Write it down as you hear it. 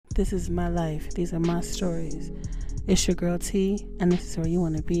This is my life. These are my stories. It's your girl T, and this is where you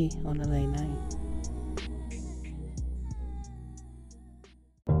want to be on a late night.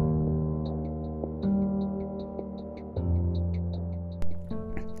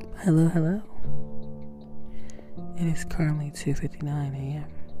 Hello. It is currently 2:59 a.m.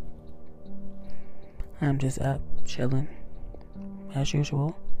 I'm just up, chilling, as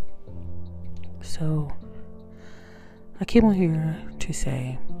usual. So, I came on here to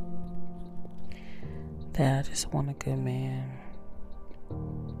say that I just want a good man.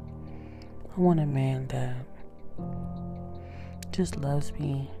 I want a man that just loves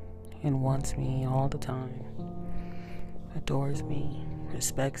me and wants me all the time, adores me,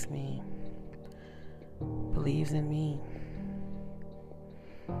 respects me, believes in me.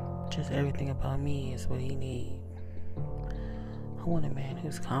 Just everything about me is what he needs. I want a man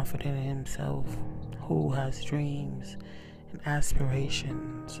who's confident in himself, who has dreams and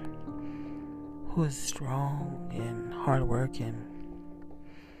aspirations, who is strong and hardworking,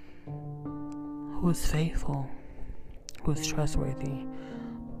 who is faithful, who is trustworthy,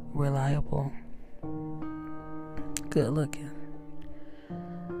 reliable, good looking.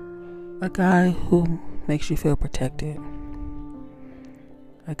 A guy who makes you feel protected.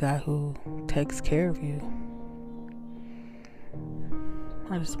 A guy who takes care of you.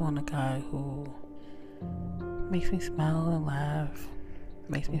 I just want a guy who makes me smile and laugh,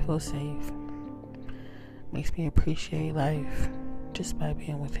 makes me feel safe, makes me appreciate life just by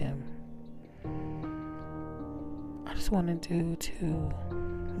being with him. I just want a dude to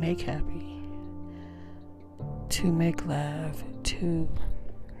make happy, to make laugh, to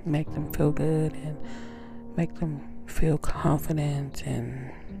make them feel good and make them feel confident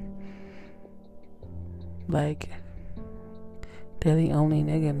and like they're the only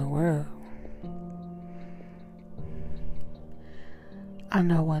nigga in the world. I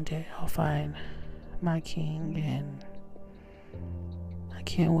know one day I'll find my king, and I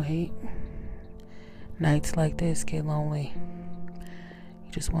can't wait. Nights like this get lonely.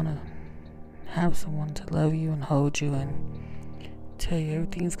 You just want to have someone to love you and hold you and tell you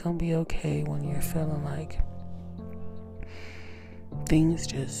everything's gonna be okay when you're feeling like things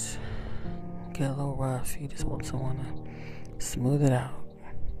just get a little rough. You just want someone to smooth it out.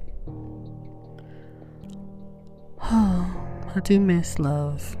 I do miss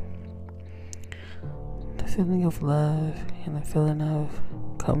love. The feeling of love and the feeling of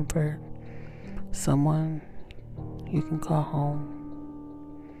comfort. Someone you can call home.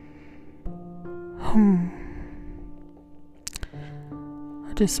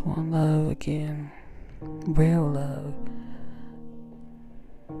 I just want love again. Real love.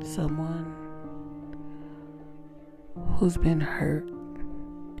 Someone who's been hurt,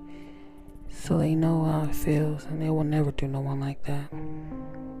 so they know how it feels, and they will never do no one like that.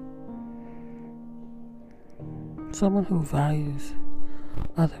 Someone who values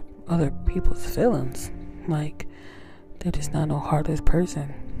other people's feelings, like they're just not no heartless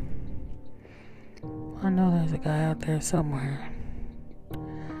person. I know there's a guy out there somewhere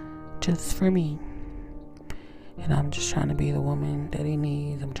just for me, and I'm just trying to be the woman that he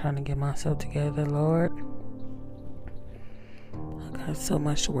needs. I'm trying to get myself together, Lord. I got so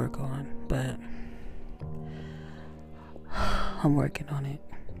much to work on, but I'm working on it.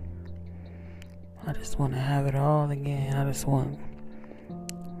 I just want to have it all again. I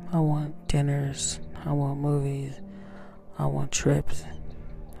want dinners. I want movies. I want trips.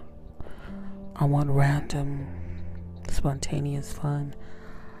 I want random, spontaneous fun.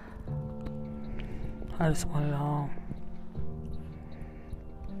 I just want it all.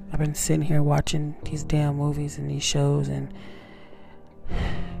 I've been sitting here watching these damn movies and these shows, and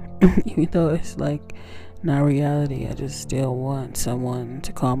even though it's like not reality, I just still want someone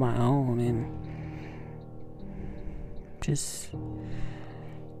to call my own, and just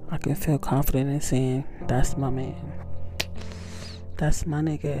I can feel confident in saying that's my man, that's my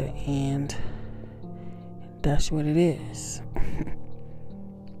nigga, and that's what it is.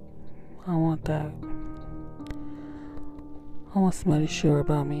 I want that. I want somebody sure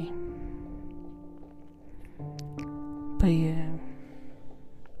about me. But yeah,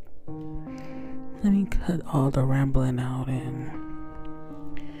 let me cut all the rambling out and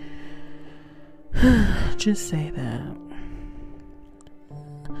just say that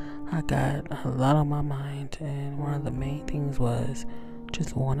I got a lot on my mind, and one of the main things was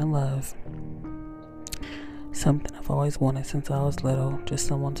just wanting love. Something I've always wanted since I was little, just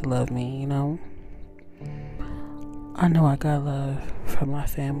someone to love me, you know? I know I got love from my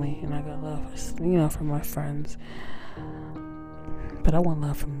family, and I got love, from my friends. But I want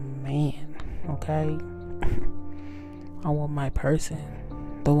love from a man, okay? I want my person,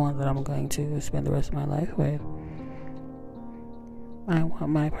 the one that I'm going to spend the rest of my life with. I want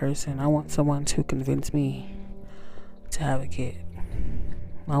my person. I want someone to convince me to have a kid.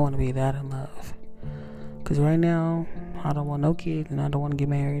 I want to be that in love. Because right now, I don't want no kids and I don't want to get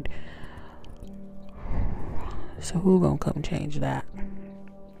married. So who gonna come change that?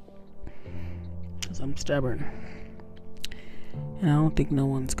 Because I'm stubborn. And I don't think no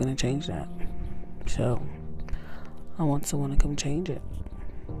one's gonna change that. So I want someone to come change it.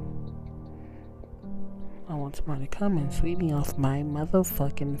 I want somebody to come and sweep me off my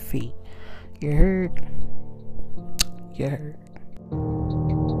motherfucking feet. You heard? You heard.